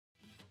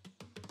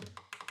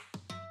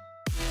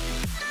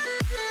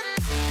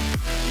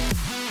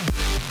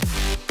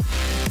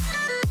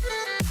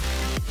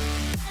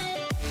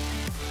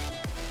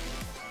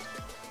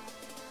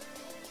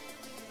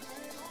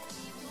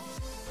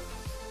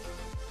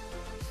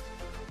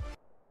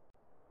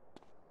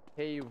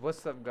Hey,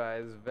 what's up,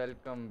 guys?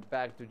 Welcome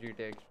back to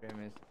GTA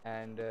Extremist.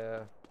 And uh,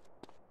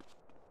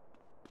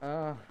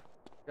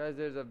 guys,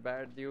 there's a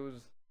bad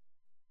news.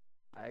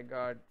 I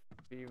got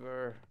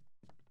fever,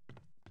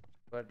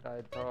 but I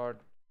thought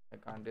I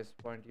can't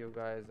disappoint you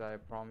guys. I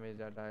promise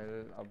that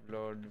I'll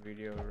upload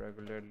video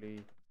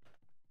regularly.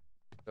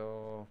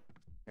 So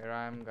here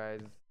I am,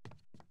 guys.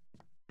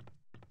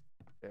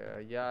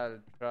 Yeah, I'll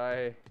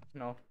try.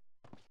 No,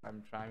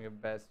 I'm trying your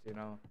best.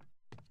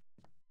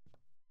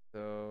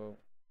 So,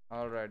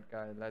 all right,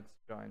 guys, let's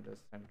join the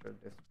central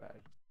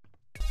dispatch.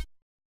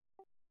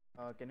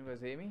 Can you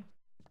guys hear me?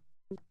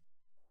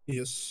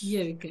 Yes.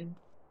 Yeah, we can.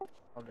 All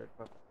right,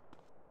 perfect.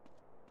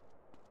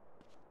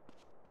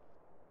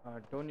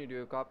 Tony, do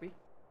you copy?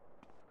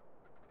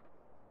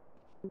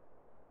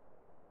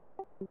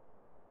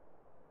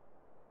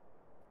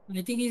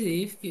 I think he's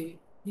AFK.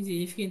 He's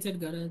AFK inside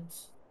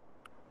garage.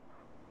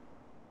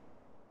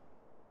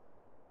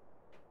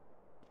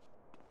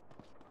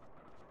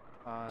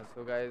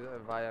 So guys,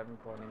 why I'm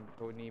calling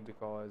Tony,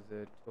 because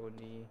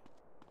Tony,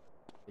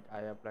 like,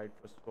 I applied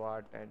for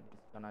SWAT and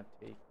it's gonna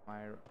take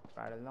my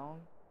ride along,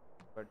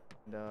 but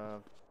the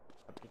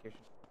application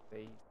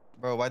says,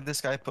 Bro, why'd this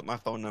guy put my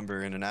phone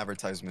number in an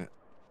advertisement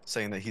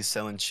saying that he's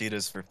selling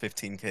cheetahs for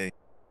 15K?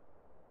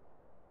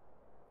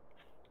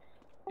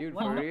 dude,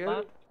 What for the real?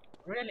 fuck?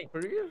 Really?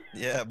 For real?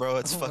 Yeah, bro,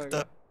 it's Oh my fucked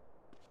God. up.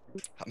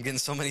 I'm getting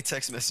so many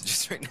text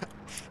messages right now.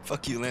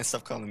 Fuck you, Lance,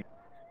 stop calling me.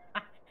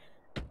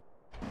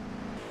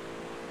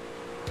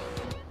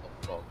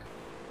 Fuck.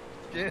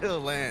 Chill,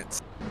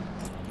 Lance.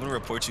 I'm gonna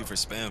report you for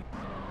spam.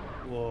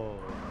 Whoa.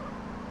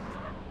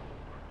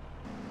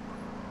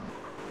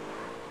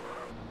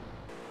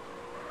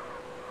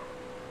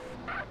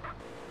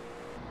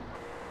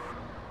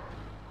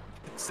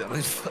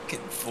 Selling fucking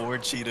 4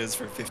 cheetahs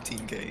for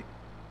 15K.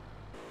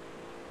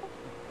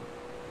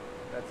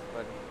 That's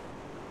funny.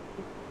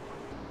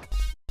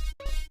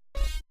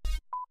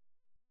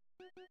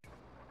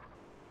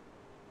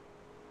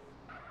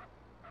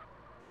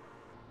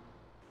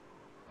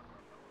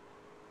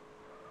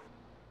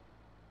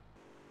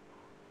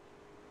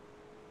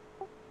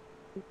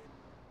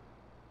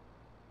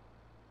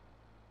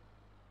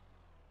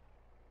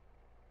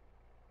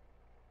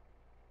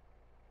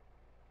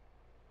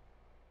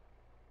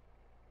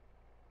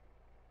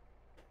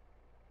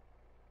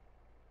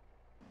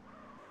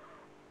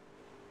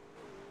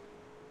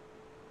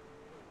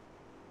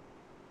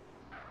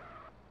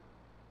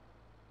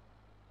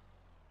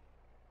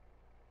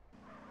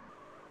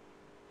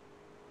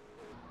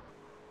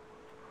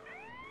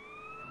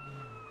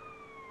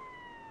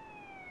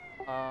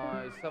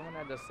 Is someone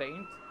at the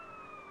Saint?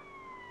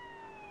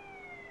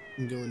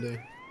 I'm going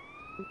there.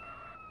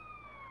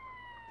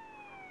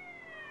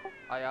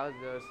 I asked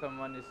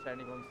someone is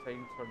standing on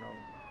Saints or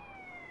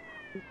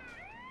no.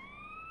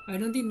 I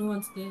don't think no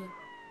one's there.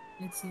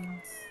 It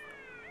seems.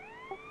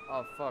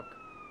 Oh fuck.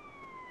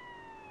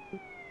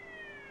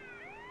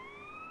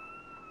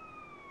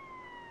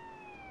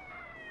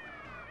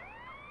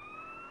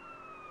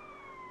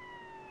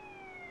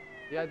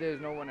 Yeah,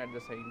 there's no one at the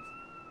Saints.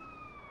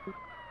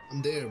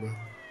 I'm there, bro.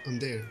 I'm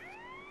there.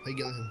 I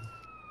got him.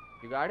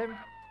 You got him?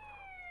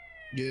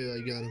 Yeah, I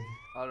got him.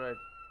 Alright.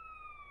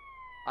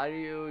 Are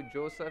you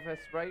Joseph S.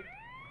 Right?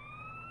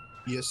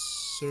 Yes,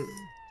 sir.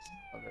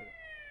 Alright.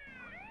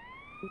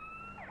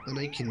 And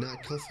I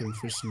cannot cuff him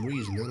for some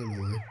reason. I don't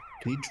know why.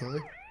 Can you try?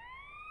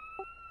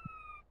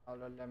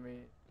 Alright, let me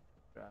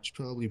try. It's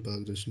probably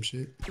bugged or some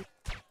shit.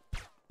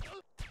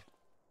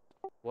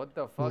 What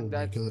the Oh fuck? my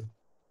That's god.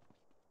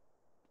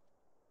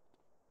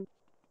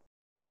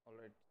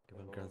 alright. Give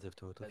him Grand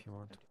Theft Auto if you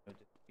want. This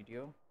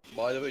video.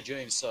 By the way,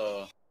 James,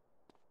 I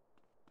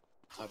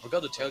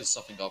forgot to tell you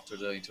something after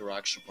the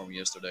interaction from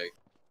yesterday.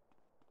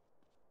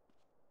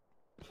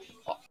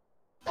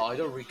 I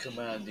don't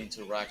recommend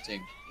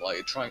interacting,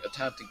 like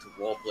attempting to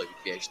roleplay with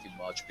PhD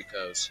much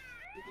because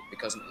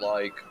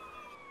like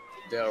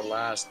their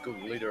last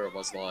good leader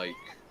was like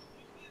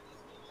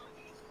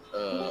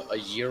a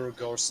year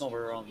ago or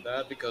somewhere around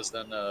that, because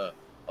then a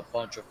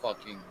bunch of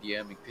fucking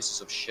DMing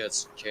pieces of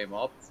shits came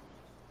up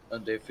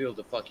and they filled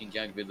the fucking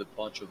gang with a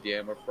bunch of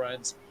DMer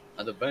friends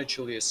and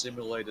eventually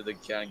assimilated the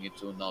gang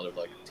into another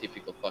like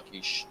typical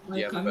fucking I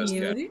DM can't fest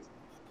hear gang. it.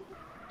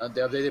 And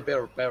they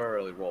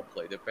barely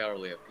roleplay. They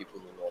barely have people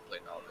who roleplay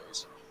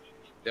nowadays.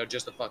 They're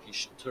just a fucking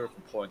turf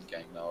and point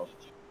gang now.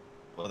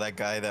 Well, that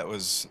guy that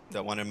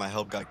wanted my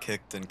help got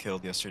kicked and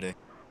killed yesterday.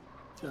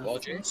 Well,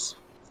 James?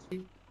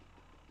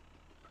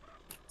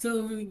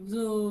 So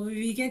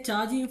we can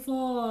charge him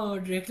for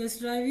reckless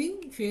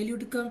driving, failure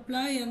to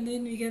comply, and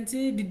then we can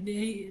say did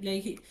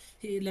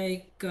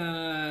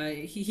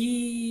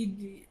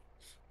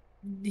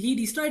he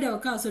destroyed our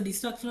car. So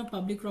destruction of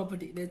public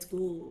property. Let's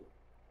go.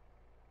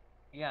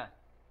 Yeah.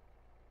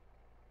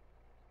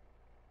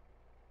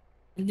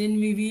 And then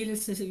we'll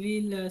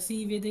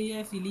see whether he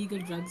has illegal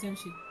drugs and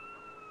shit.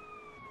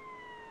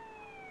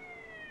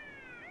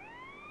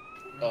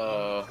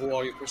 Who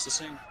are you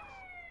processing?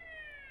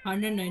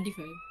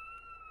 195.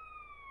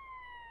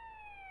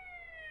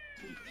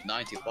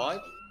 95?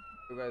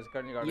 You guys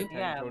currently got a Yep.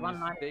 Yeah,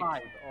 1026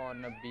 195.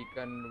 on a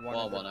beacon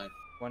 119.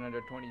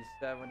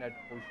 127 at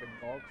Ocean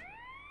Docks.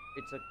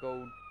 It's a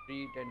code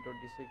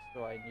 31026,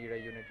 so I need a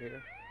unit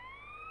here.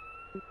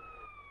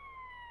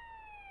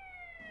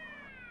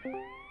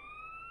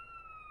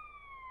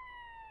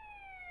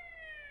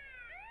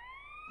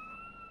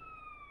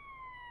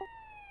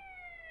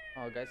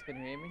 Guys, can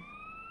you hear me?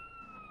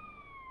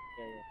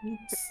 Yeah.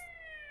 Oops.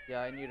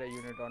 Yeah, I need a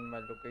unit on my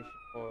location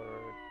for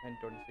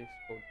 1026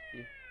 code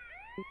 3.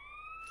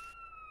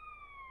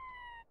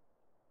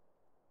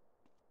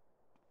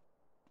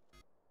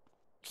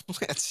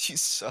 Lance, you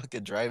suck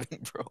at driving,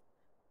 bro.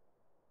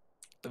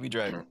 Let me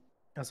drive.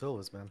 As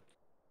always, man.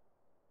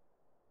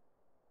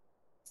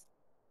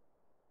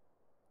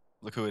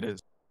 Look who it is.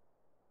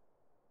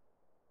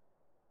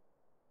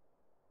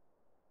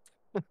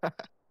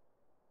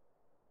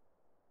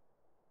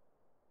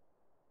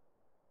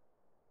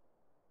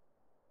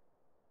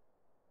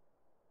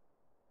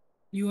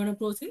 You wanna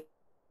proceed?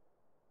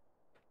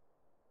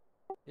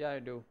 Yeah, I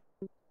do.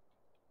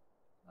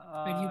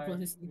 Right, you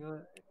process it.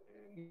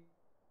 You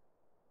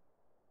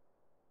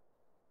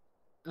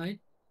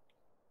Right?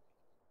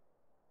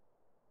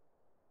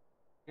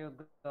 you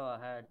go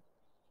ahead.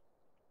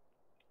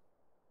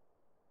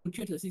 Put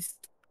your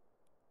assist.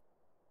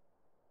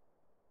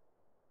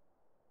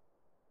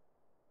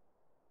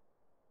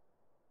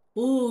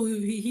 Oh,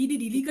 he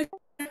did illegal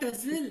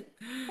as well.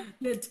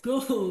 Let's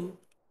go.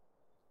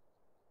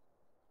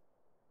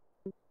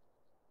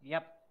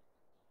 Yep.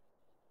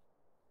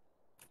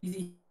 Is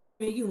he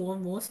making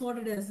more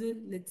spotted as well?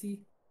 Let's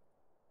see.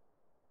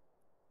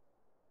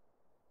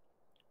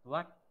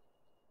 What?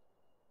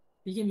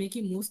 We can make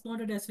him more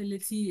spotted as well.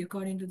 Let's see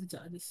according to the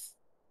charges.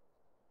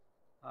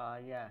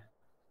 Yeah.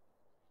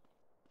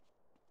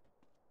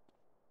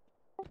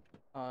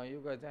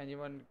 You guys,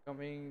 anyone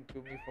coming to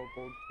me for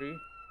code 3?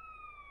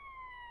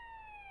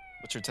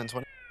 What's your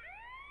 1020?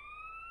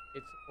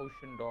 It's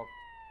Ocean Docks.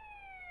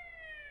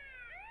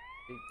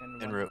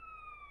 Beacon En 1. route.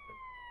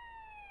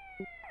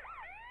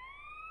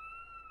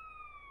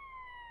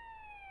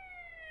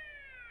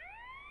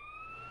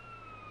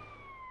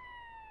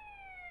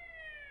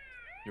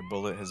 Your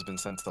bullet has been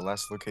sent to the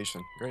last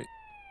location. Great.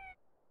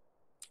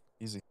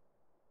 Easy.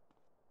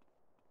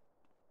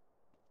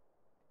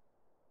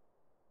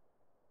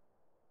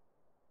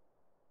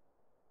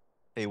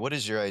 Hey, what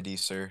is your ID,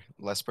 sir?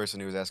 Last person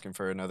who was asking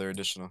for another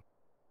additional.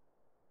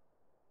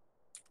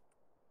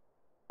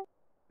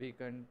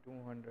 Beacon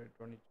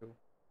 222.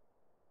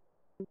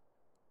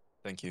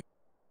 Thank you.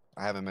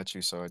 I haven't met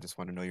you, so I just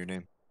want to know your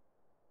name.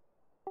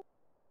 I'm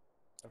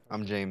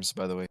Affirmative. James,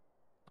 by the way.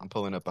 I'm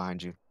pulling up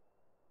behind you.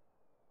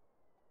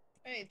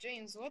 Hey,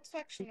 James, what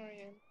faction are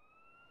you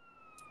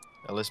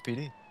in?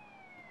 LSPD.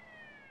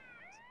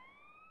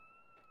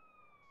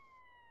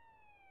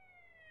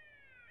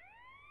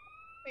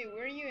 Wait,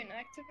 were you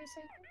inactive or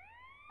something?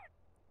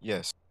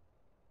 Yes.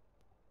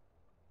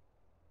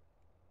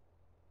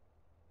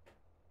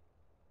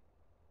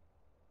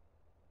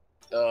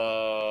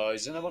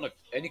 Is anyone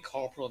any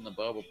corporal and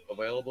above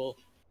available?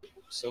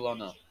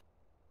 Solana,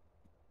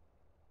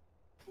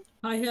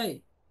 Hi.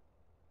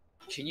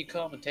 can you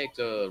come and take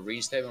the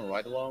reinstatement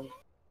ride along?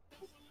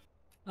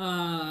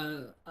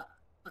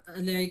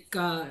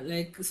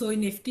 Like so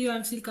in FTO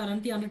I'm still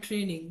currently under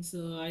training,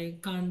 so I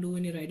can't do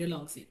any ride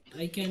alongs it.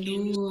 I can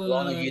do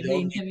Solana, you the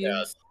don't need that.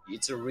 interviews.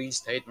 It's a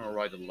reinstatement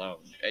ride along.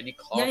 Any Yeah,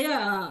 corporal?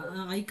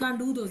 yeah, I can't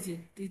do those yet.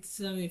 It's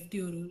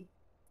FTO rule.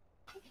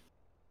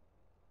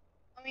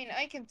 I mean,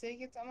 I can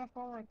take it. I'm a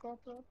former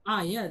corporal.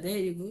 Yeah, there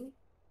you go.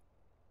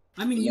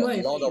 I mean, you are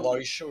Lot of, FTO. are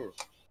you sure?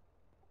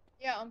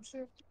 Yeah, I'm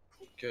sure.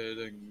 Okay,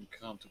 then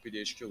come to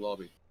PDHQ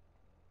lobby.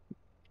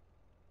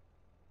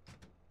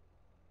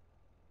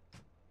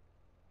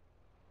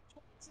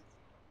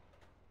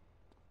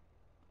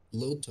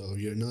 Loto,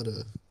 you're not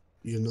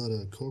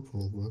a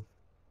corporal, bro.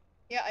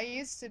 Yeah, I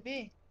used to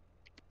be.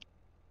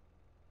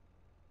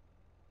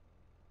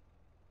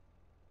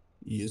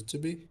 Used to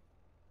be?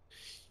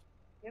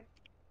 Yep.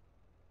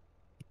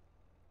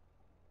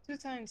 2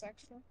 times,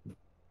 actually.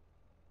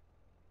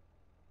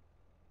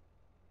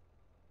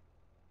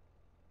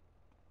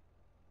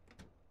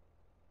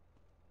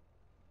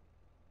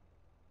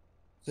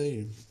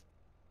 Same.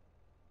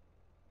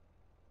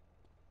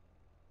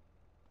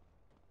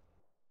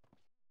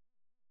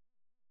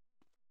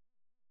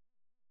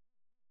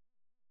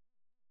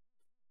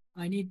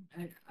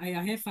 I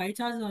have 5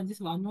 charges on this,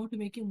 one more to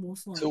make him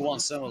most wanted.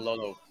 217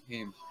 Lotto,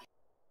 him.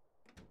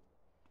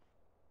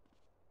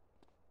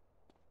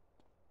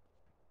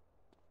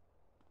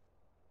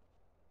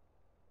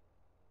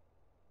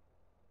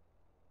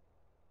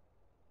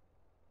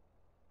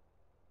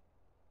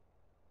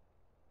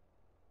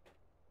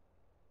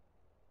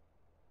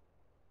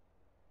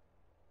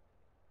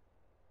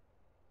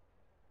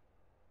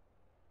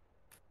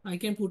 I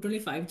can put only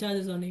 5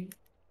 charges on him.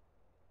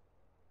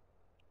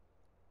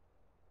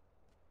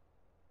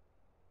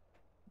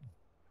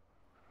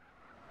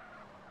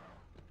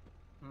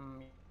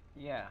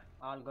 Yeah,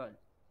 all good.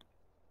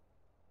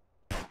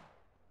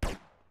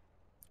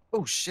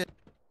 Oh, shit.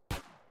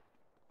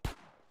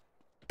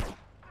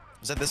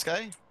 Is that this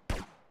guy?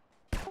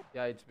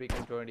 Yeah, it's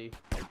Beacon 20.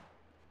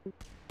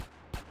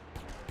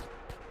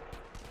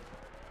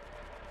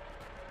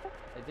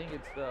 I think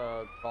it's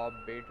the cop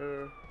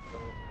baiter, so,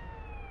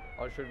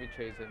 or should we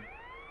chase him?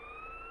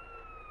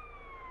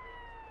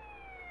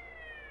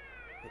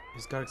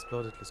 His car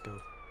exploded. Let's go.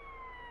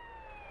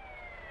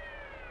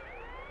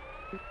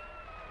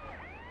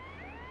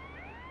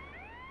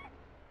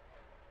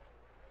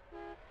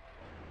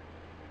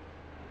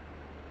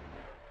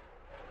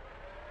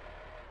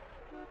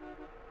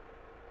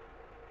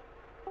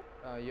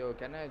 Yo,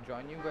 can I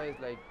join you guys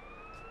like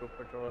group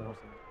patrol or No.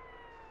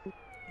 something?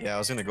 Yeah, I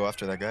was gonna go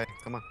after that guy.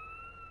 Come on.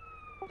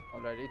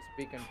 Alright, it's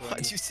Beacon 20.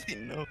 Why'd you say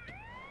no?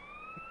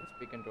 It's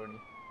Beacon 20.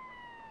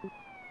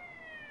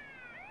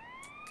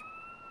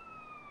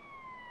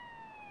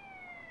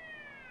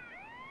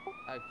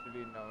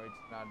 Actually, no,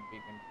 it's not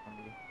Beacon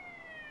 20.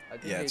 I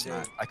think Yeah, he it's not.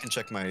 just, I can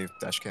check my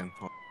dash cam.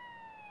 Hold-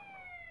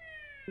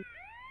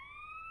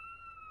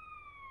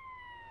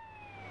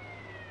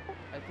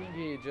 I think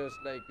he just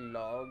like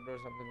logged or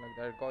something like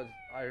that. Cause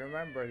I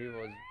remember he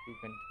was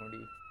Beacon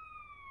 20.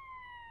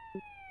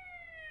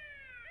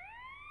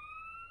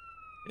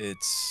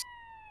 It's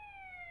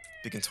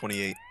Beacon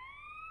 28.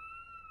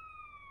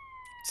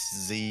 It's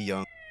Z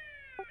Young.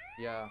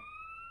 Yeah.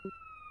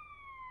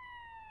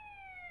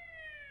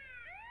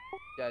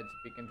 Yeah, it's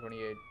Beacon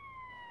 28.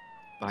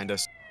 Behind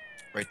us.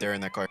 Right there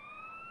in that car.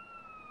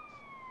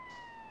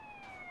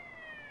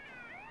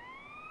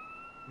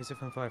 He's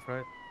FM5,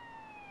 right?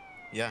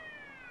 Yeah,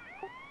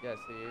 Yes,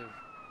 he is.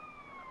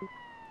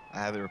 I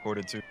have it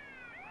recorded too.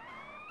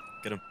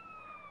 Get him.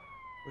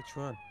 Which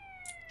one?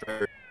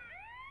 Driver.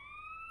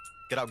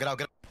 Get out, get out,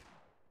 get out.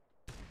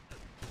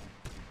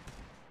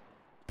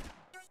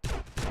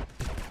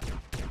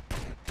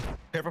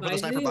 Careful for the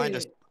sniper behind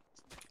us.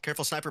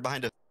 Careful, sniper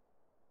behind us.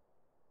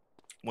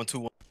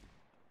 121.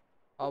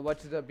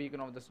 What's the beacon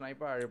of the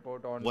sniper? I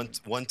report on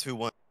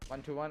 121.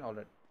 121.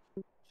 Alright.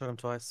 Shot him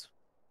twice.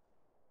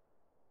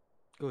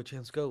 Go,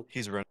 James, go.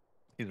 He's running.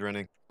 He's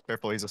running.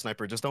 Careful, he's a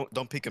sniper. Just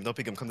don't peek him. Don't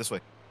peek him. Come this way.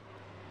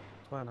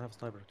 It's fine, I have a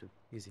sniper too.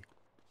 Easy.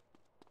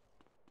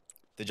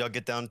 Did y'all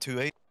get down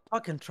 2-8?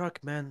 Fucking truck,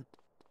 man.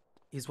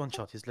 He's one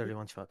shot. He's literally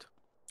one shot.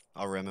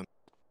 I'll ram him.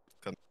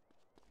 Come.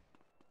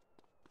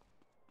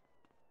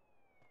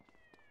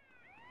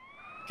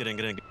 Get in,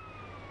 get in.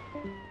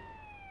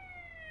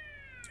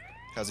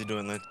 How's he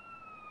doing, Lynn?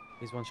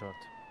 He's one shot.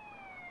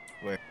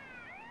 Where?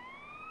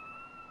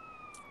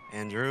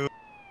 Andrew.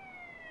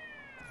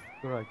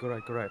 Go right, go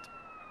right, go right.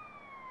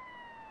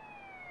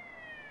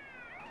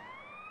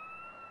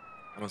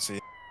 I don't see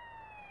it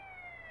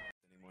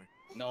anymore.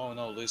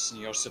 No, listen,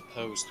 you're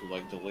supposed to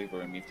like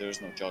deliver him if there's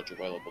no judge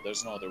available.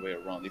 There's no other way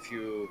around. If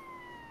you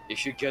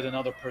get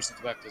another person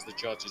to act as the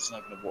judge, it's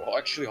not gonna work. Oh,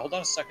 actually, hold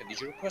on a second. Did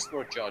you request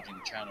for a judge in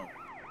the channel?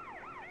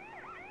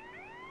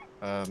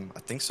 I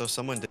think so.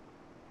 Someone did.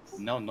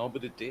 No,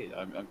 nobody did.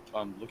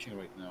 I'm looking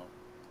right now.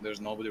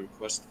 There's nobody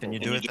requested. Can you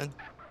do it then?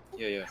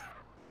 Yeah.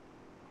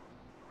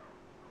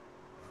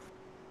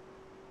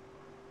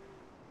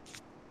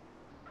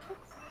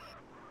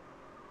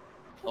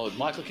 Oh,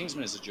 Michael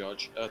Kingsman is a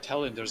judge.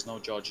 Tell him there's no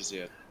judges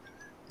yet.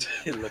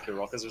 Look at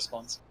Rocca's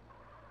response.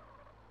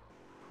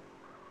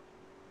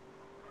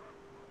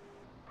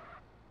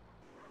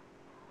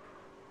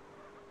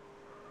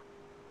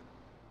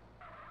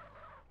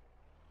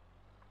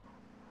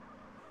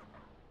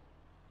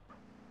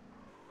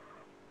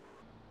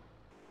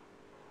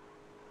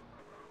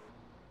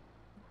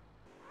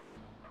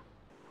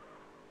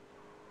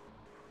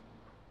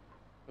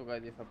 So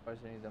guys, if a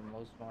person is the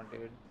most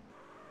wanted,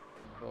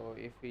 so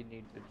if he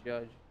needs a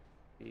judge,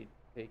 we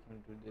take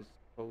him to this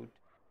court,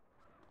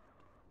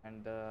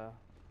 and that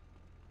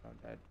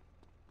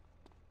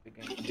we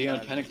can. Dion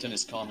Pennington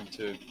is coming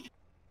too.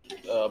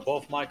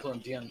 Both Michael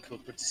and Dion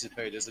could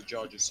participate as the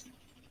judges.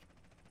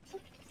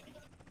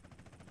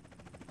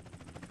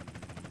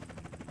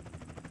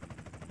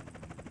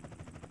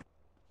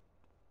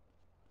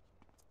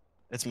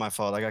 It's my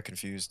fault. I got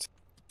confused.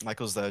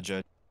 Michael's the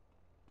judge.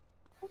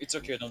 It's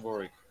okay, don't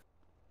worry.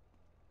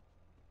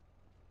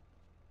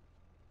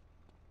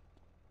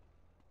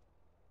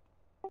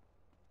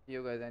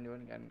 You guys,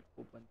 anyone can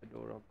open the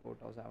door of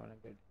courthouse? I wanna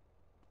get.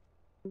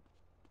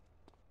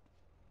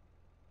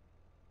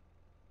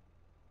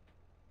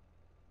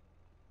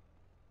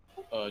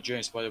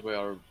 James, by the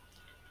way,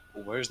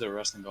 where's the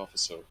arresting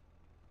officer?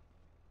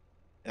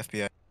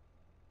 FBI.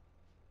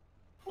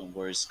 And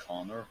where's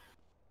Connor?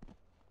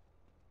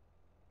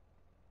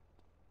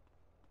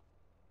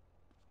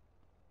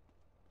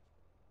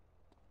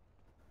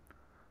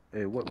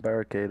 Hey, what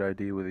barricade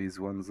ID were these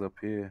ones up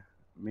here,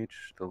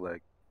 Mitch?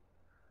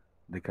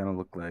 They kind of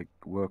look like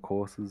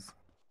workhorses.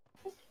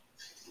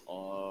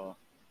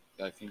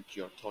 I think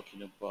you're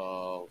talking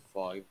about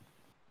 5.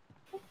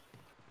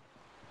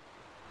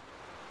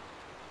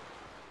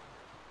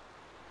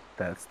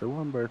 That's the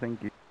one, bro.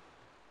 Thank you.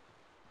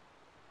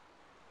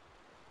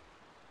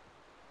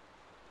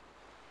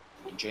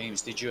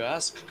 James, did you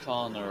ask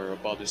Connor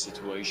about the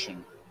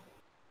situation?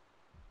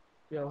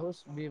 Yeah,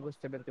 who's B was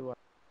 71?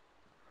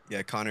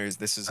 Yeah, Connors,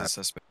 this is a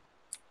suspect,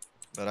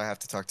 but I have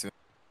to talk to him.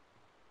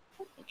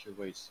 Okay,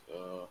 wait.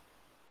 So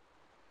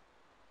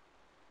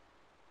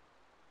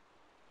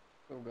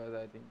guys,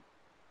 I think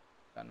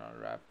gonna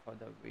wrap for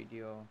the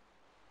video,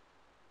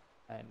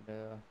 and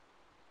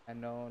I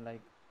know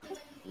like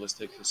Let's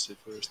take his seat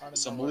first. I don't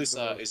So know what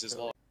Melissa to is his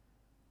show. law.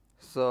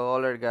 So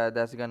alright guys,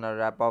 that's gonna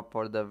wrap up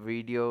for the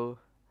video.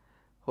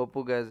 Hope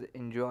you guys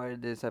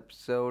enjoyed this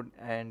episode,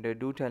 and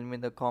do tell me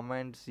in the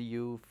comments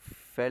you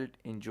felt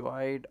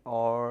enjoyed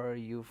or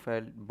you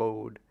felt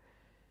bored.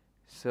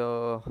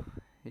 So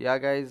yeah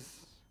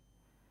guys,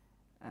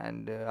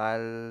 and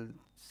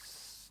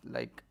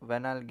like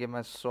when I'll give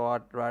my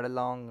short ride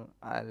along,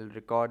 I'll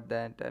record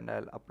that and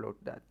I'll upload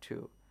that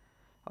too.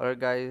 Alright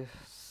guys,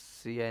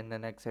 see you in the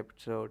next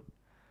episode.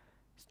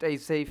 Stay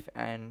safe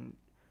and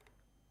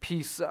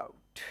peace out.